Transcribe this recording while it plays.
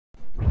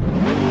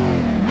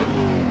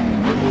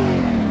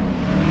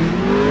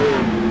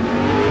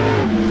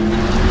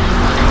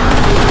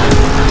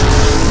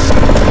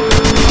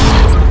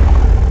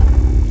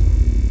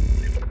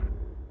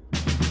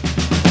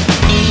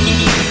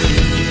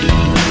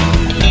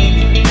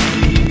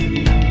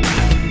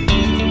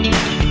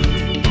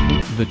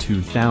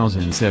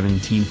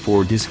2017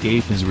 Ford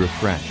Escape is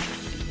refreshed.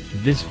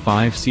 This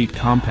 5-seat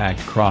compact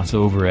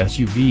crossover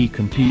SUV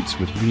competes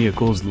with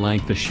vehicles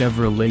like the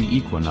Chevrolet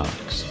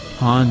Equinox,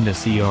 Honda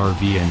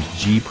CR-V and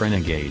Jeep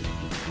Renegade.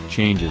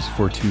 Changes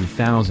for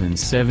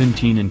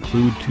 2017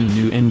 include 2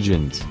 new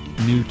engines,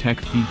 new tech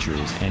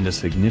features and a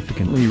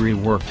significantly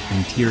reworked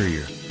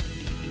interior.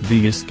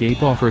 The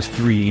Escape offers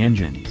 3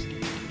 engines.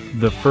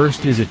 The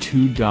first is a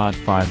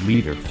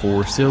 2.5-liter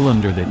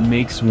 4-cylinder that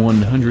makes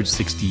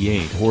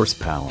 168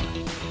 horsepower.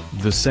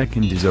 The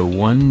second is a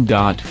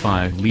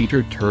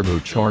 1.5-liter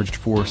turbocharged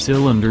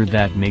 4-cylinder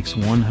that makes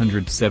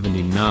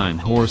 179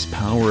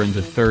 horsepower, and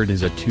the third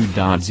is a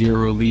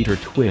 2.0-liter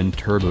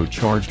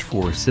twin-turbocharged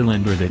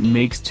 4-cylinder that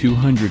makes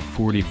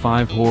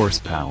 245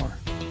 horsepower.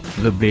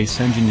 The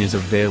base engine is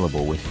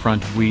available with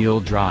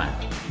front-wheel drive,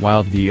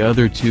 while the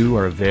other 2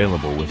 are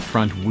available with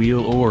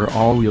front-wheel or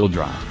all-wheel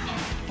drive.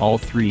 All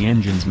 3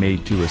 engines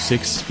made to a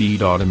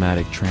 6-speed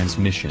automatic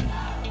transmission.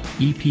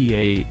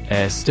 EPA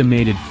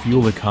estimated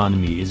fuel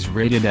economy is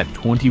rated at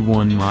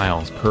 21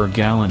 miles per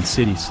gallon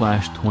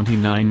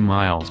city/29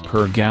 miles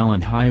per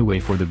gallon highway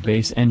for the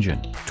base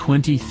engine,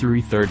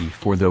 2330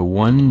 for the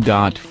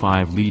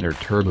 1.5-liter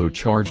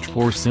turbocharged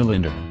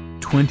 4-cylinder,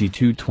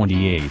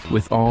 2228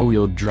 with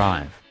all-wheel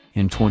drive,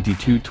 and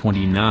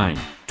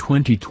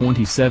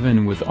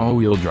 2229/2027 with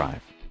all-wheel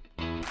drive.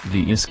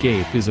 The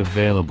Escape is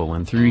available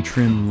in 3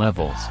 trim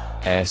levels,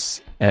 S,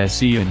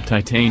 SE and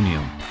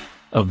Titanium.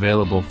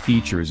 Available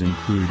features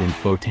include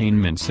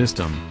infotainment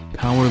system,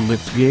 power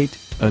liftgate,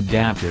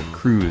 adaptive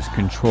cruise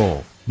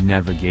control,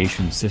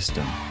 navigation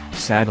system,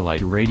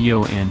 satellite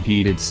radio and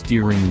heated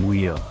steering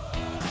wheel.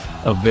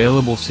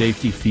 Available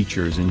safety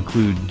features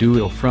include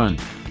dual front,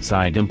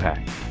 side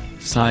impact,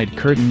 side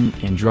curtain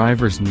and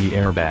driver's knee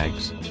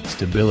airbags,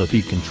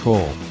 stability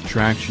control,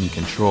 traction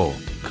control,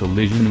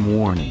 collision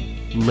warning,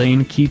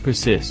 lane keep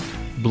assist,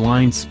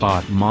 blind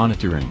spot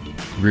monitoring,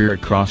 rear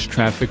cross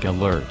traffic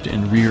alert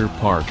and rear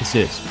park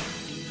assist.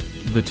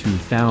 The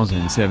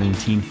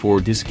 2017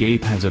 Ford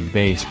Escape has a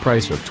base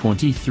price of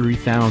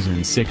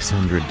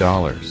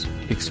 $23,600,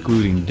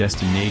 excluding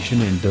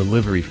destination and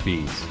delivery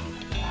fees.